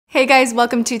Hey guys,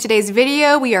 welcome to today's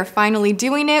video. We are finally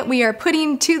doing it. We are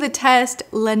putting to the test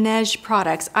Laneige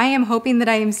products. I am hoping that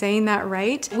I am saying that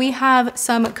right. We have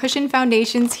some cushion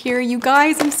foundations here, you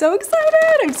guys. I'm so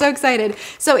excited. I'm so excited.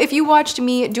 So if you watched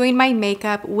me doing my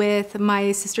makeup with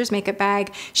my sister's makeup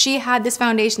bag, she had this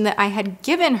foundation that I had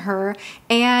given her.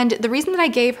 And the reason that I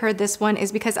gave her this one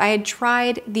is because I had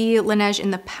tried the Laneige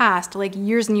in the past, like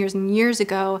years and years and years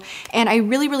ago. And I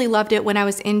really, really loved it when I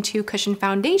was into cushion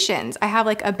foundations. I have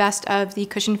like a best of the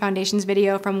cushion foundations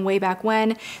video from way back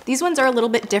when. These ones are a little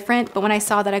bit different, but when I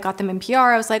saw that I got them in PR,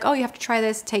 I was like, oh, you have to try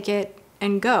this, take it,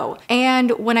 and go.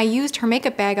 And when I used her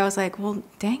makeup bag, I was like, well,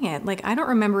 dang it. Like, I don't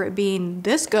remember it being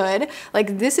this good.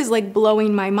 Like, this is like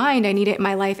blowing my mind. I need it in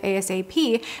my life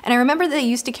ASAP. And I remember they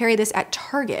used to carry this at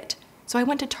Target. So I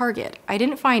went to Target. I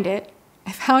didn't find it.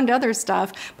 I found other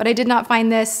stuff, but I did not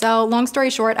find this. So long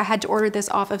story short, I had to order this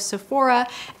off of Sephora,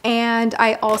 and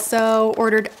I also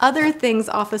ordered other things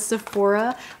off of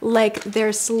Sephora, like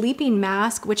their sleeping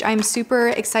mask, which I'm super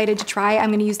excited to try.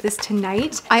 I'm gonna use this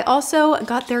tonight. I also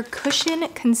got their cushion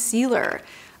concealer.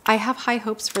 I have high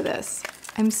hopes for this.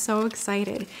 I'm so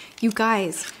excited. You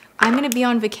guys, I'm gonna be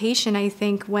on vacation, I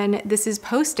think, when this is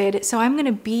posted. So I'm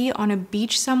gonna be on a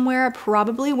beach somewhere,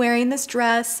 probably wearing this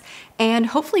dress, and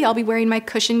hopefully I'll be wearing my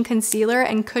cushion concealer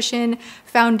and cushion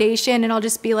foundation, and I'll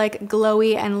just be like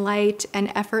glowy and light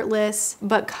and effortless,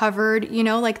 but covered, you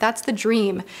know, like that's the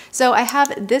dream. So I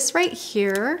have this right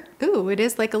here. Ooh, it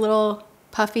is like a little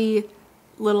puffy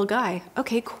little guy.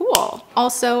 Okay, cool.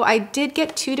 Also, I did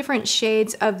get two different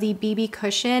shades of the BB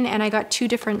cushion, and I got two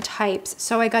different types.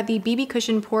 So I got the BB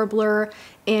cushion Pore Blur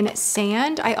in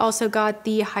sand. I also got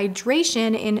the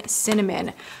hydration in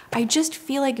cinnamon. I just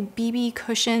feel like BB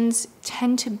cushions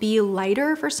tend to be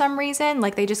lighter for some reason.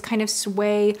 Like they just kind of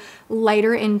sway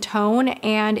lighter in tone.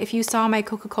 And if you saw my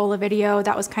Coca-Cola video,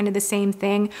 that was kind of the same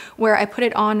thing where I put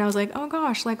it on and I was like, oh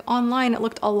gosh, like online it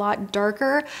looked a lot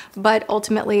darker, but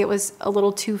ultimately it was a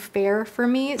little too fair for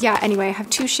me. Yeah, anyway, I have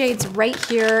two shades right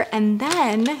here. And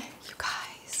then, you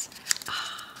guys,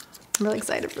 I'm really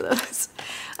excited for this.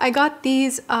 I got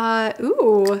these,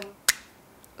 ooh,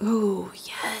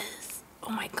 yes.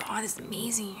 Oh my God, this is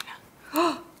amazing.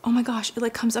 Oh my gosh, it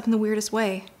like comes up in the weirdest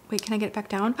way. Wait, can I get it back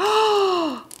down?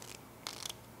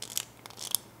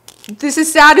 This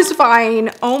is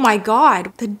satisfying. Oh my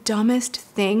God. The dumbest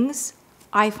things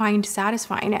I find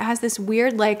satisfying. It has this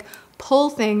weird like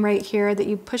pull thing right here that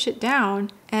you push it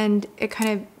down and it kind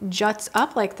of juts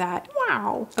up like that.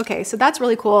 Wow. Okay, so that's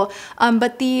really cool.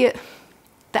 But the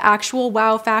actual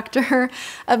wow factor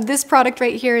of this product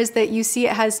right here is that you see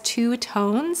it has two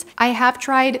tones. I have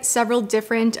tried several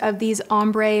different of these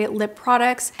ombre lip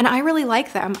products and I really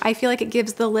like them. I feel like it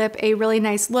gives the lip a really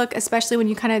nice look, especially when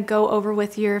you kind of go over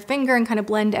with your finger and kind of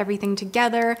blend everything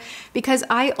together, because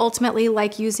I ultimately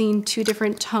like using two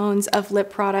different tones of lip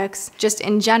products just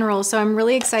in general. So I'm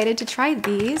really excited to try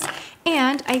these.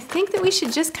 And I think that we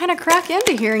should just kind of crack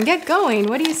into here and get going.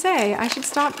 What do you say? I should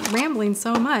stop rambling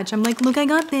so much. I'm like, look, I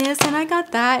got this and I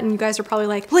got that. And you guys are probably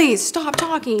like, please stop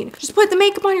talking. Just put the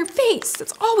makeup on your face.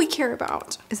 That's all we care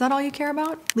about. Is that all you care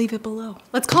about? Leave it below.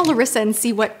 Let's call Larissa and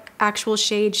see what actual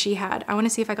shade she had. I want to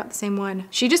see if I got the same one.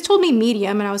 She just told me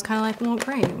medium and I was kind of like, well,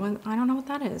 great. Well, I don't know what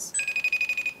that is.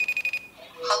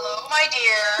 Hello, my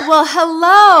dear. Well,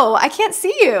 hello. I can't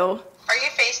see you. Are you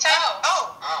FaceTime?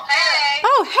 Oh, hey.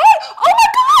 Oh, hey. Oh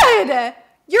my God.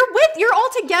 You're all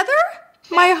together?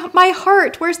 My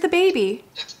heart. Where's the baby?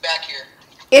 It's back here.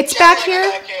 It's back here?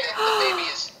 Back here. The baby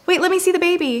is. Wait, let me see the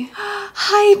baby.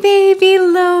 Hi, baby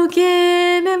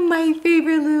Logan. My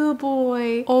favorite little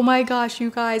boy. Oh my gosh,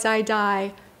 you guys, I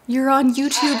die. You're on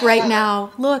YouTube right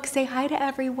now. Look, say hi to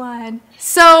everyone.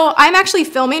 So I'm actually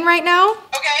filming right now.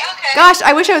 Okay. Gosh,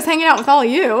 I wish I was hanging out with all of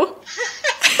you.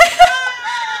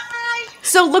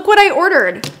 So look what I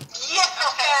ordered.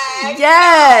 Yeah.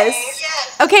 Yes.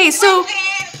 Yes. Okay, so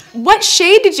what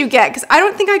shade did you get? Because I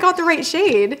don't think I got the right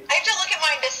shade. I have to look at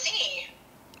mine to see.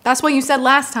 That's what you said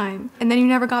last time, and then you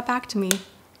never got back to me.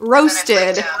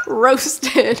 Roasted.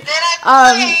 Roasted. Then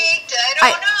I flaked.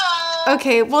 I don't know.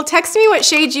 Okay, well text me what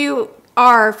shade you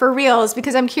are for reals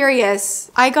because I'm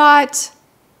curious. I got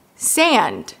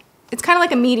sand. It's kind of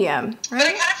like a medium, right? But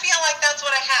I kind of feel like that's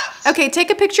what I have. Okay, take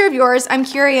a picture of yours. I'm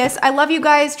curious. I love you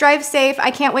guys. Drive safe.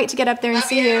 I can't wait to get up there and Love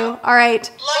see you. you. All right.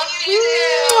 Love you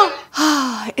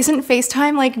too. Isn't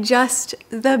FaceTime like just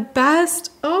the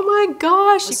best? Oh my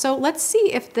gosh. So let's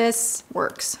see if this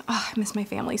works. Oh, I miss my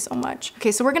family so much.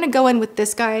 Okay, so we're gonna go in with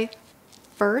this guy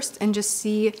first and just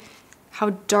see how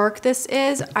dark this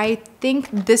is. I think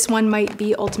this one might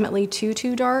be ultimately too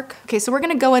dark. Okay, so we're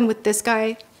gonna go in with this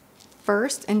guy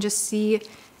first and just see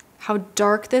how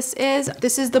dark this is.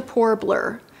 This is the Pore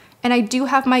Blur. And I do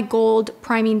have my gold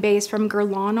priming base from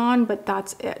Guerlain on, but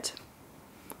that's it.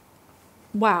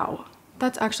 Wow,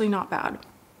 that's actually not bad.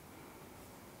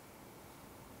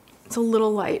 It's a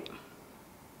little light.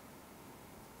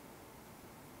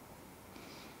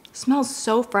 Smells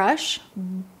so fresh.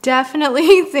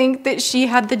 Definitely think that she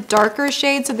had the darker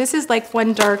shade. So this is like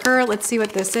one darker. Let's see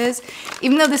what this is.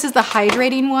 Even though this is the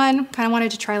hydrating one, kind of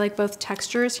wanted to try like both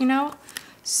textures, you know?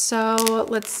 So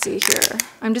let's see here.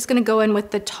 I'm just gonna go in with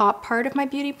the top part of my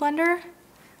beauty blender.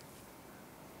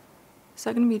 Is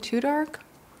that gonna be too dark?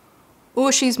 Oh,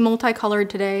 she's multicolored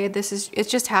today. It's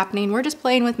just happening. We're just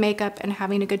playing with makeup and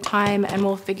having a good time, and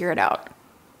we'll figure it out.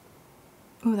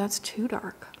 Oh, that's too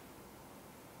dark.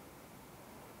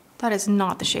 That is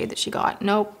not the shade that she got.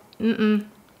 Nope.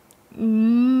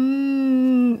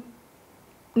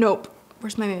 Nope.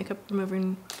 Where's my makeup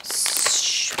removing?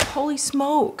 Holy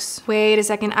smokes. Wait a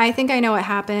second. I think I know what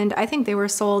happened. I think they were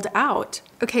sold out.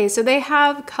 Okay, so they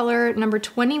have color number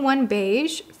 21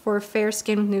 beige for fair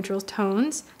skin with neutral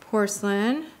tones.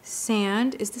 Porcelain,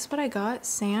 sand. Is this what I got?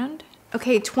 Sand?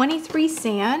 Okay, 23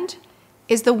 sand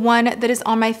is the one that is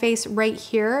on my face right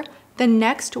here. The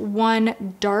next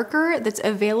one darker that's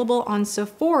available on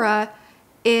Sephora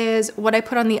is what I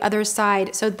put on the other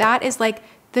side. So that is like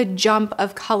the jump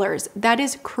of colors. That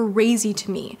is crazy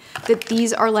to me that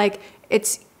these are like,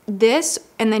 it's this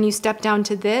and then you step down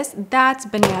to this. That's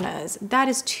bananas. That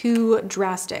is too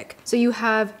drastic. So you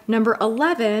have number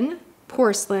 11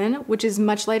 porcelain, which is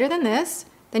much lighter than this.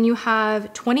 Then you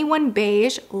have 21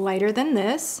 beige, lighter than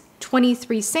this.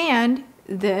 23 sand,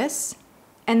 this.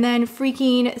 And then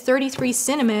freaking 33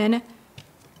 cinnamon,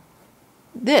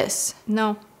 this.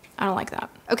 No, I don't like that.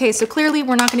 Okay, so clearly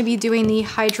we're not gonna be doing the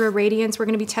Hydra Radiance. We're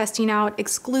gonna be testing out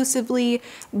exclusively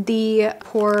the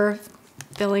pore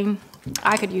filling.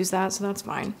 I could use that, so that's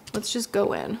fine. Let's just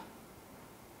go in.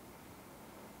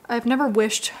 I've never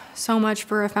wished so much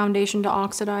for a foundation to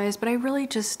oxidize, but I really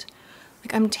just,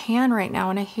 like, I'm tan right now,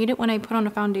 and I hate it when I put on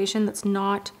a foundation that's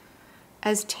not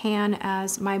as tan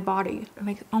as my body. I'm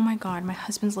like, oh my God, my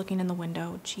husband's looking in the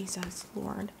window. Jesus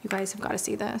Lord. You guys have got to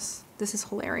see this. This is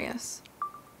hilarious.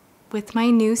 With my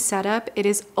new setup, it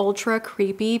is ultra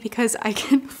creepy because I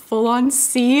can full on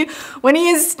see when he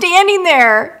is standing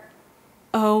there.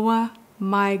 Oh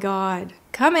my God.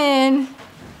 Come in.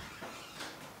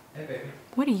 Hey, baby.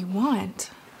 What do you want?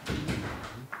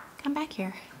 Come back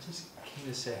here. I just came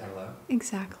to say hello.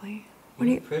 Exactly. What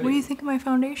do you think of my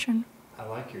foundation? I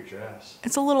like your dress.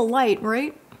 It's a little light,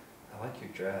 right? I like your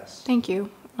dress. Thank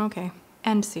you. Okay.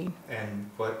 End scene. And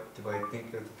what do I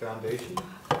think of the foundation?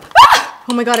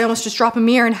 Oh my God, I almost just dropped a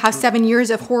mirror and have 7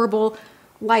 years of horrible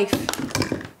life.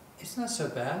 It's not so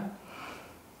bad.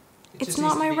 It's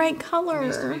not my right color. It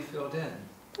needs to be filled in.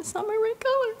 It's not my right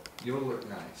color. You'll look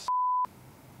nice.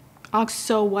 I look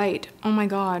so white. Oh my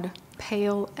God.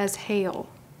 Pale as hail.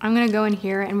 I'm gonna go in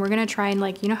here and we're gonna try and,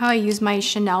 like, you know how I use my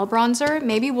Chanel bronzer?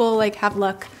 Maybe we'll like have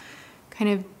luck kind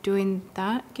of doing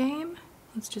that game.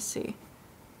 Let's just see.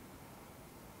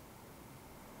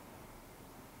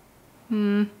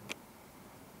 And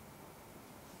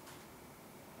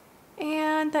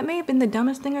that may have been the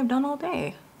dumbest thing I've done all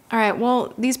day. All right,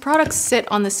 well, these products sit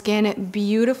on the skin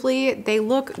beautifully. They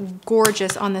look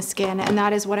gorgeous on the skin, and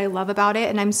that is what I love about it.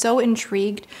 And I'm so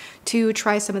intrigued to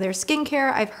try some of their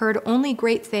skincare. I've heard only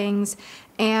great things,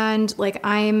 and like,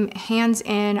 I'm hands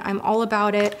in, I'm all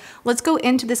about it. Let's go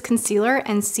into this concealer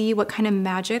and see what kind of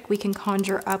magic we can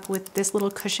conjure up with this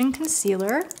little cushion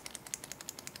concealer.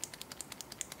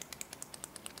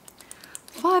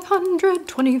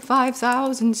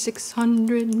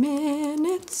 525,600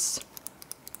 minutes.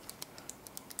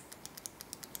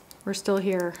 We're still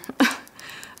here.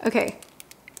 Okay.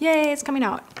 Yay, it's coming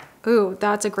out. Ooh,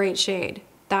 that's a great shade.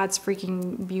 That's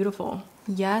freaking beautiful.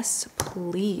 Yes,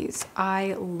 please.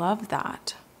 I love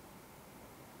that.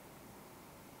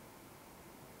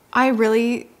 I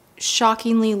really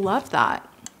shockingly love that.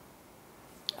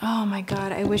 Oh my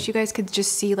God, I wish you guys could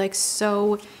just see, like,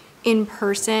 so in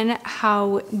person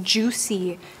how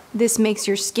juicy this makes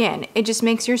your skin. It just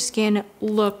makes your skin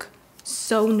look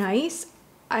so nice.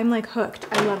 I'm like hooked.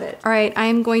 I love it. All right,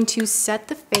 I'm going to set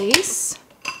the face.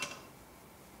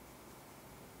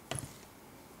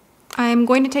 I'm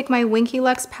going to take my Winky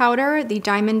Lux powder, the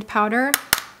diamond powder,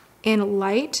 in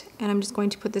light, and I'm just going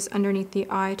to put this underneath the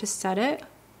eye to set it.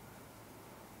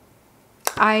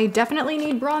 I definitely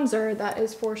need bronzer, that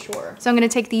is for sure. So I'm gonna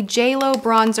take the J.Lo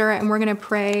bronzer, and we're gonna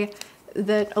pray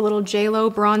that a little J.Lo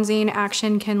bronzing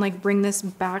action can, like, bring this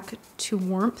back to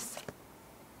warmth.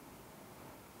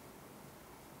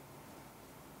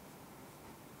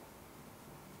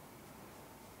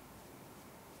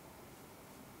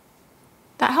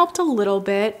 That helped a little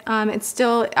bit. It's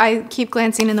still, I keep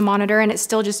glancing in the monitor and it's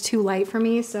still just too light for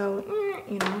me, so,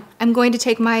 you know. I'm going to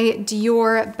take my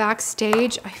Dior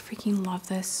Backstage. I freaking love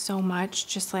this so much.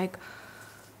 Just like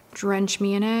drench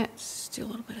me in it. Just do a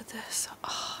little bit of this.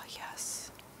 Oh,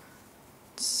 yes.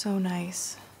 So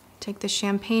nice. Take the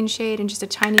champagne shade and just a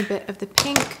tiny bit of the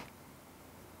pink.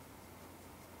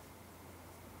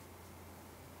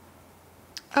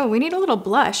 Oh, we need a little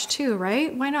blush too,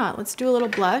 right? Why not? Let's do a little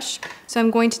blush. So I'm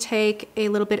going to take a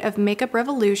little bit of Makeup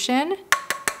Revolution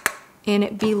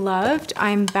in Beloved.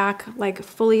 I'm back like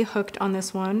fully hooked on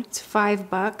this one. It's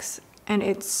 $5 and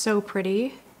it's so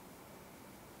pretty.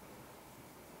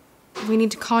 We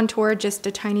need to contour just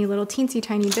a tiny little teensy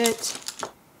tiny bit.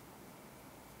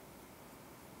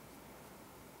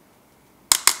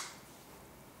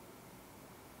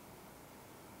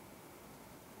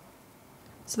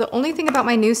 So the only thing about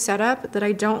my new setup that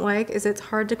I don't like is it's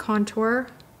hard to contour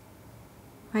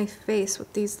my face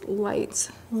with these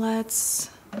lights.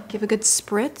 Let's give a good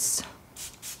spritz.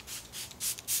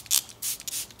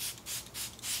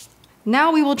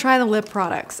 Now we will try the lip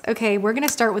products. Okay, we're gonna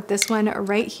start with this one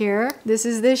right here. This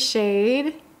is the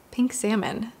shade Pink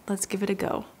Salmon. Let's give it a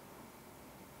go.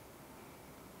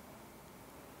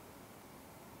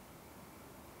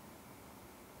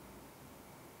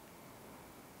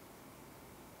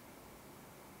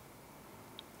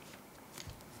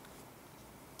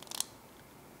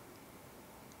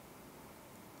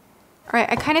 All right,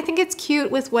 I kind of think it's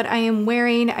cute with what I am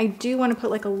wearing. I do want to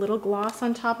put like a little gloss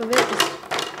on top of it. Just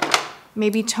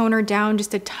maybe tone her down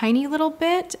just a tiny little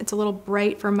bit. It's a little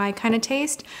bright for my kind of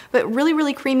taste, but really,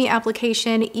 really creamy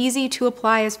application. Easy to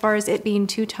apply as far as it being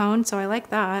two-tone, so I like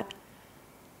that.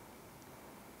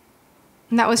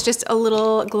 And that was just a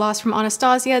little gloss from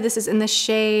Anastasia. This is in the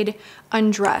shade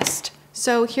Undressed.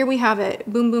 So here we have it,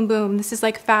 boom, boom, boom. This is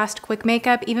like fast, quick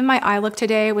makeup. Even my eye look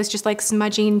today was just like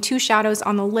smudging 2 shadows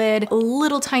on the lid, a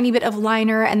little tiny bit of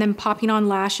liner, and then popping on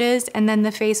lashes. And then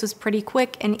the face was pretty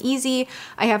quick and easy.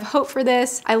 I have hope for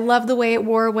this. I love the way it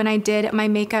wore when I did my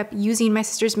makeup using my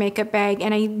sister's makeup bag.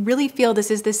 And I really feel this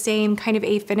is the same kind of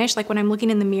a finish. Like when I'm looking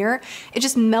in the mirror, it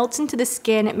just melts into the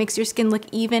skin. It makes your skin look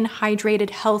even,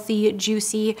 hydrated, healthy,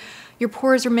 juicy. Your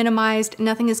pores are minimized,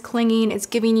 nothing is clinging, it's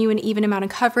giving you an even amount of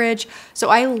coverage. So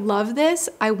I love this.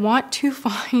 I want to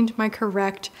find my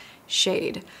correct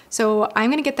shade. So I'm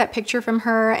gonna get that picture from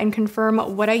her and confirm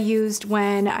what I used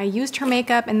when I used her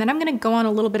makeup, and then I'm gonna go on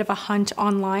a little bit of a hunt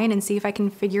online and see if I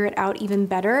can figure it out even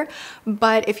better.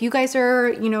 But if you guys are,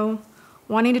 you know,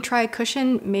 wanting to try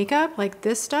cushion makeup like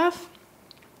this stuff,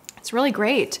 it's really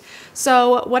great.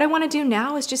 So what I want to do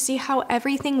now is just see how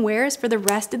everything wears for the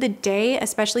rest of the day,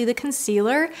 especially the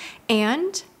concealer,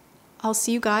 and I'll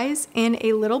see you guys in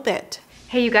a little bit.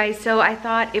 Hey you guys, so I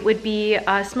thought it would be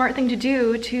a smart thing to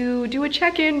do a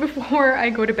check-in before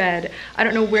I go to bed. I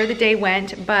don't know where the day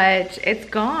went, but it's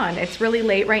gone. It's really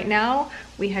late right now.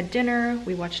 We had dinner,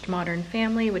 we watched Modern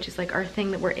Family, which is like our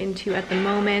thing that we're into at the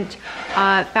moment.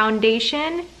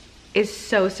 Foundation is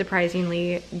so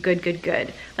surprisingly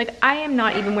good. Like I am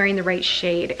not even wearing the right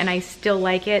shade and I still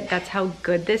like it. That's how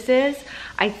good this is.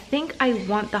 I think I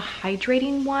want the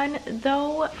hydrating one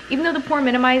though. Even though the pore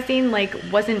minimizing like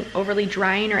wasn't overly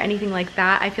drying or anything like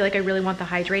that, I feel like I really want the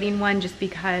hydrating one just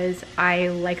because I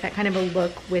like that kind of a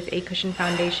look with a cushion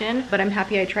foundation. But I'm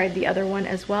happy I tried the other one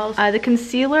as well. The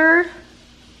concealer,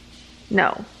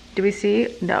 no. Do we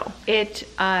see? No. It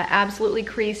absolutely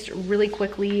creased really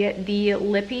quickly. The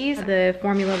lippies, the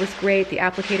formula was great. The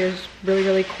applicator's really,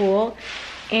 really cool.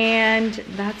 And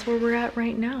that's where we're at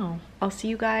right now. I'll see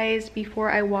you guys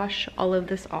before I wash all of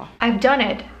this off. I've done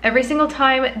it. Every single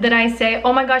time that I say,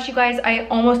 oh my gosh, you guys, I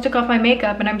almost took off my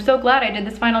makeup and I'm so glad I did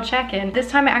this final check-in. This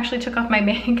time I actually took off my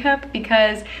makeup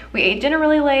because we ate dinner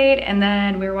really late and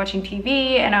then we were watching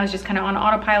TV and I was just kind of on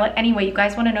autopilot. Anyway, you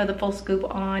guys want to know the full scoop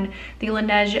on the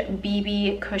Laneige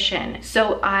BB cushion.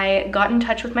 So I got in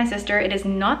touch with my sister. It is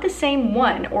not the same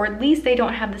one, or at least they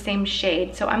don't have the same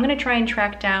shade. So I'm gonna try and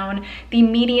track down the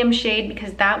medium shade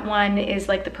because that one is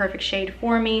like the perfect shade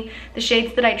for me. The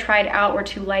shades that I tried out were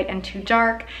too light and too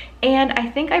dark, and I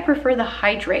think I prefer the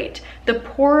Hydrate. The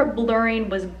pore blurring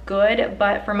was good,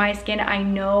 but for my skin, I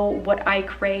know what I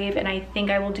crave, and I think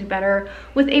I will do better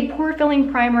with a pore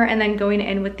filling primer and then going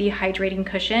in with the hydrating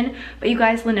cushion. But you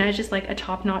guys, Laneige is like a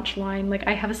top-notch line. Like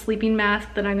I have a sleeping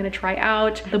mask that I'm gonna try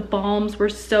out. The balms were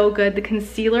so good. The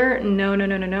concealer,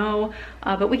 no.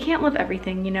 But we can't love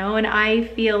everything, you know? And I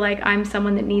feel like I'm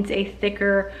someone that needs a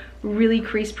thicker, really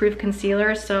crease-proof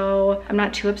concealer, so I'm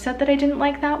not too upset that I didn't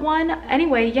like that one.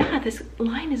 Anyway, yeah, this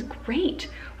line is great.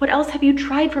 What else have you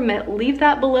tried from it? Leave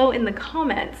that below in the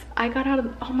comments. I got out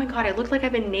of, oh my God, I look like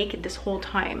I've been naked this whole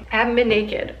time. I haven't been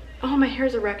naked. Oh, my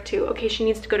hair's a wreck too. Okay, she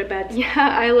needs to go to bed. Yeah,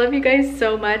 I love you guys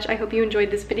so much. I hope you enjoyed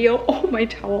this video. Oh, my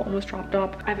towel almost dropped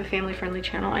up. I have a family-friendly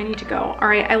channel. I need to go. All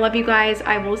right, I love you guys.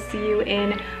 I will see you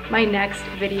in my next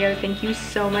video. Thank you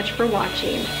so much for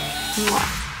watching.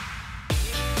 Mwah.